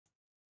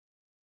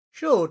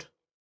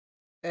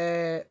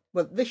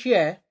this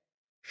year,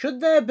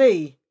 should there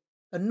be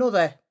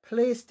another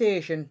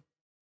PlayStation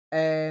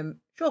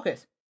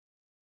showcase?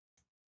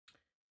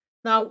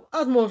 Now,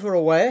 as most are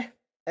aware,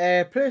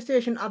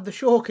 PlayStation had the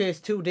showcase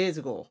 2 days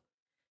ago.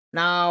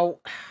 Now,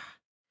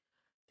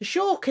 the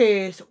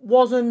showcase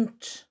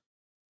wasn't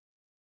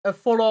a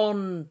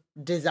full-on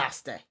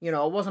disaster. You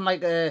know, it wasn't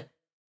like a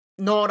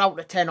 0 out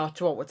of 10 or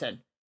 2 out of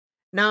 10.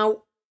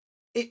 Now,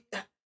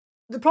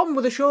 the problem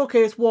with the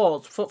showcase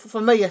was,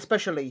 for me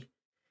especially,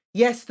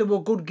 yes, there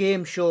were good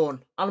games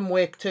shown. Alan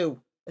Wake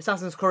 2,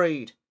 Assassin's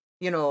Creed,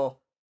 you know,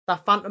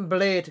 that Phantom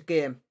Blade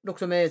game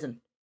looks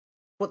amazing.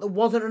 But there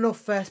wasn't enough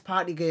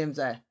first-party games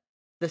there.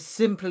 There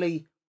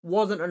simply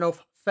wasn't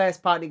enough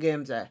first-party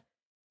games there.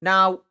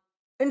 Now,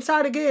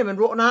 Inside a Gaming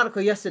wrote an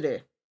article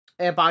yesterday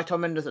by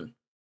Tom Henderson.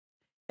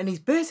 And he's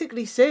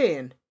basically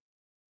saying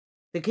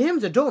the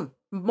games are done,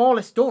 more or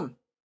less done.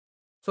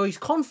 So he's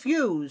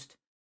confused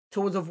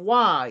towards of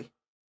why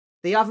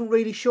they haven't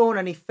really shown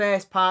any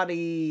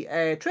first-party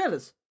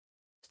trailers.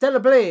 Stellar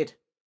Blade,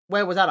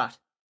 where was that at?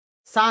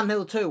 Silent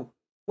Hill 2,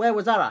 where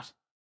was that at?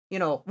 You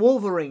know,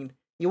 Wolverine.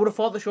 You would have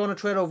thought they're showing a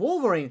trailer of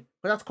Wolverine,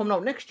 but that's coming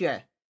out next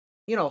year.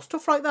 You know,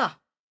 stuff like that.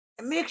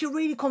 It makes you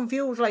really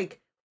confused,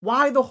 like,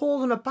 why they're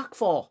holding it back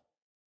for.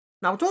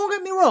 Now, don't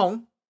get me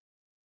wrong,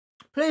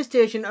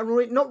 PlayStation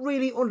are not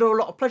really under a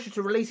lot of pressure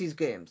to release these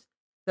games.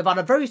 They've had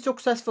a very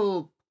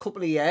successful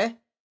couple of years.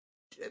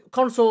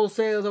 Console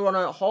sales are on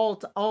an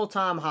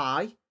all-time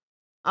high.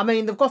 I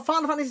mean, they've got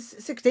Final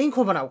Fantasy 16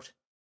 coming out,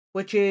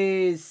 which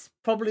is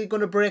probably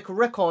going to break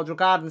records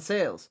regarding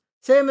sales.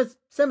 Same as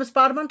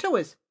Spider-Man 2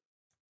 is.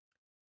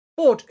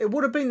 But it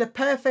would have been the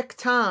perfect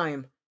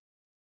time,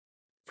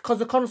 because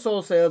the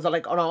console sales are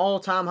like on an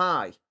all-time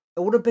high. It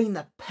would have been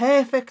the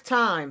perfect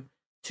time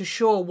to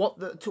show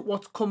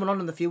what's coming on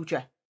in the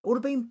future. It would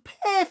have been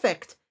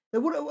perfect. It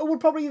would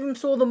probably even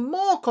show them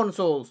more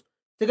consoles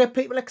to get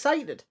people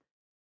excited.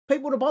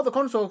 People would have bought the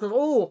console because,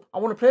 oh, I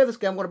want to play this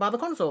game, I'm going to buy the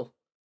console.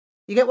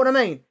 You get what I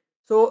mean?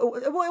 So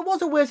it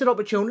was a wasted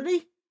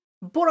opportunity.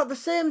 But at the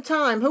same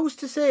time, who's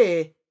to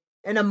say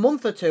in a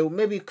month or two,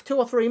 maybe 2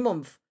 or 3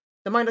 months,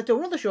 they might not do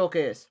another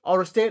showcase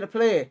or a state of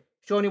play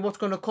showing you what's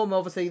going to come,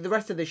 obviously, the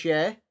rest of this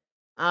year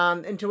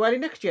and into early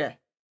next year.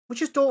 We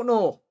just don't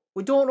know.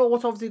 We don't know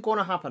what's obviously going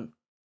to happen.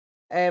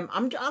 Like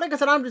I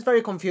said, I'm just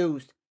very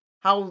confused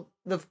how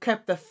they've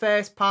kept the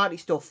first party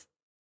stuff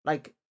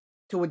like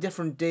to a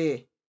different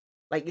day.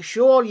 Like, you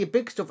show all your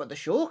big stuff at the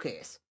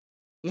showcase.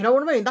 You know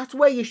what I mean? That's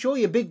where you show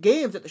your big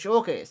games, at the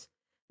showcase.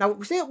 Now,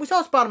 we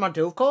saw Spider-Man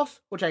 2, of course,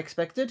 which I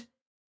expected.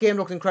 Game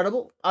looked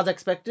incredible, as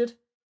expected.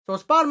 So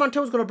Spider-Man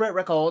 2 is going to break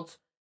records,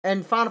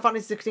 and Final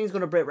Fantasy 16 is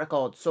going to break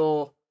records.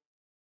 So,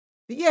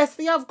 yes,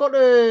 they have got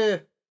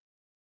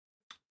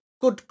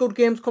good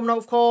games coming out,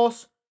 of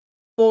course.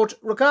 But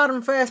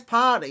regarding first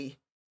party,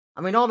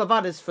 I mean, all they've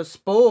had is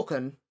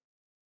Forspoken,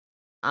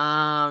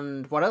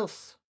 and what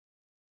else?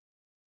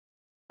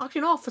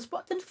 Actually, no,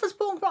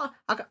 Forspoken come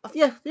out?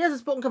 Yes,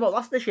 Forspoken come out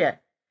last this year.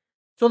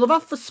 So they've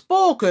had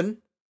Forspoken,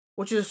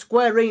 which is a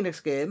Square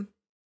Enix game.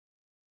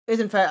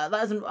 Isn't fair?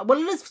 That isn't. Well,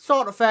 it is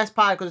sort of first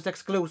party because it's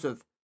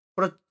exclusive.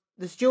 But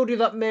the studio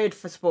that made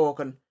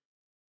Forspoken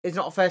is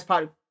not a first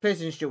party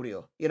PlayStation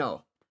studio. You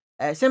know,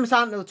 same as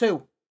Silent Hill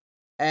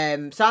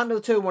 2. Silent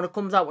Hill 2, when it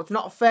comes out, it's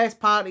not a first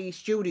party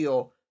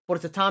studio, but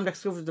it's a timed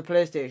exclusive to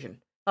PlayStation.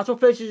 That's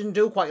what PlayStation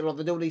do quite a lot.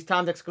 They do these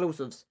timed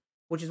exclusives,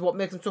 which is what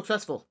makes them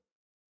successful.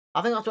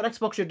 I think that's what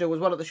Xbox should do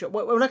as well at the show.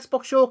 When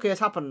Xbox Showcase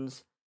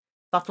happens,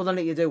 that's what they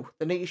need to do.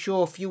 They need to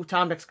show a few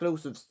timed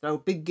exclusives. You know,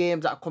 big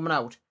games that are coming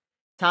out.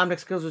 Timed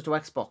exclusives to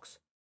Xbox.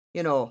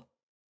 You know.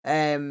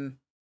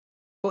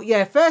 But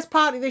yeah, first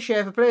party this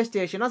year for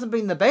PlayStation hasn't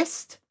been the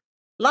best.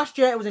 Last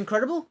year it was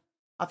incredible.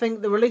 I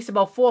think they released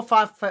about 4 or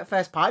 5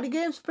 first party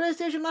games for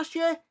PlayStation last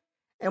year.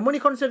 And when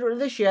you consider it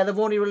this year, they've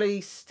only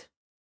released...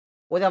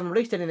 Well, they haven't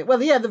released anything.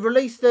 Well, yeah, they've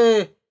released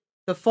the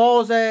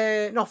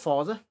Forza... Not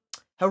Forza.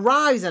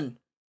 Horizon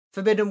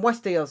Forbidden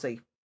West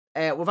DLC.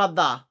 We've had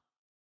that.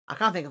 I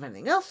can't think of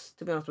anything else,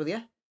 to be honest with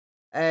you.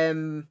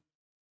 So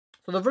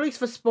they've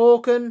released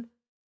Forspoken,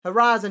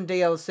 Horizon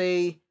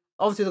DLC.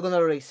 Obviously, they're going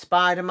to release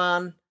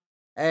Spider-Man.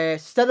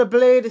 Stellar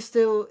Blade is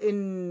still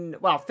in...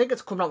 Well, I think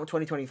it's coming out in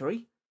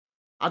 2023.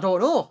 I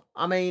don't know.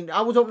 I mean, I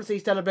was hoping to see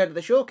Stellar Blade at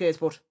the showcase,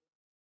 but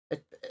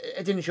it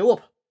didn't show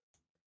up.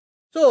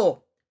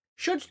 So,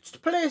 should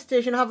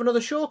PlayStation have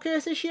another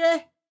showcase this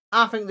year?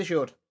 I think they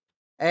should.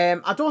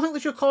 I don't think they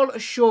should call it a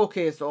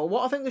showcase, though.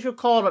 What I think they should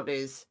call it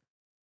is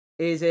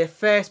a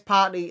first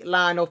party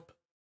lineup.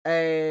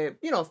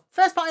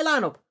 First party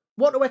lineup.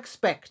 What to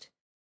expect.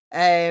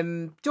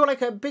 Do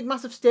like a big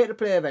massive state of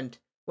play event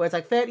where it's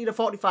like 30 to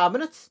 45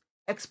 minutes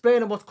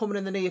explaining what's coming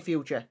in the near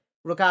future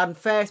regarding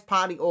first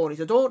party only.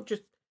 So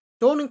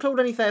don't include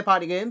any third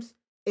party games.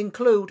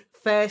 Include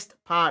first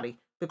party,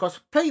 because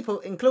people,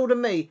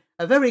 including me,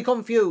 are very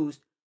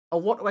confused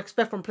of what to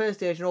expect from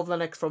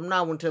PlayStation from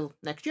now until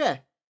next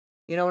year.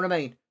 You know what I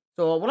mean?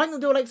 So we'd like to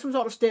do like some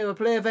sort of state of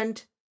play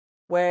event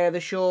where they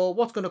show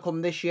what's going to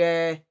come this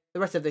year, the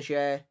rest of this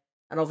year,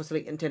 and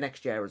obviously into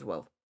next year as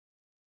well.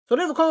 So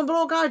leave a comment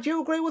below, guys. Do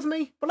you agree with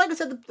me? But like I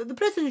said, the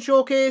PlayStation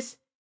Showcase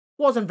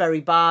wasn't very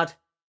bad.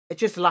 It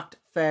just lacked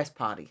first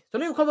party. So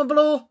leave a comment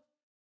below.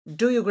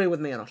 Do you agree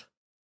with me or not?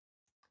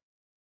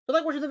 So thank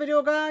you for watching the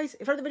video, guys.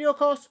 If you liked the video, of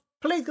course,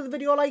 please give the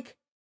video a like.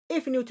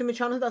 If you're new to my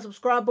channel, hit that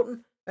subscribe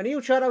button. And a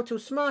huge shout out to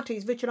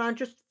Smarties, Victorine,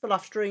 Just for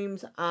Laugh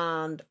Streams,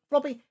 and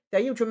Floppy.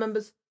 They're YouTube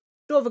members.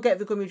 Don't forget, if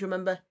you become a YouTube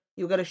member,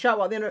 you'll get a shout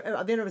out at the end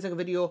of every single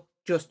video,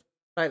 just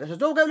like this. So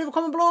don't forget to leave a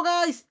comment below,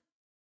 guys.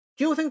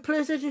 Do you think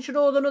PlayStation should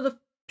hold another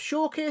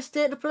showcase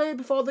state of play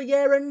before the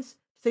year ends?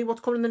 See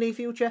what's coming in the near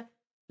future?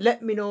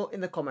 Let me know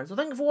in the comments. So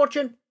thank you for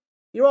watching.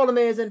 You're all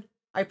amazing.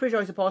 I appreciate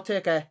your support.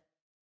 Take care.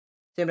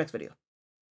 See you next video.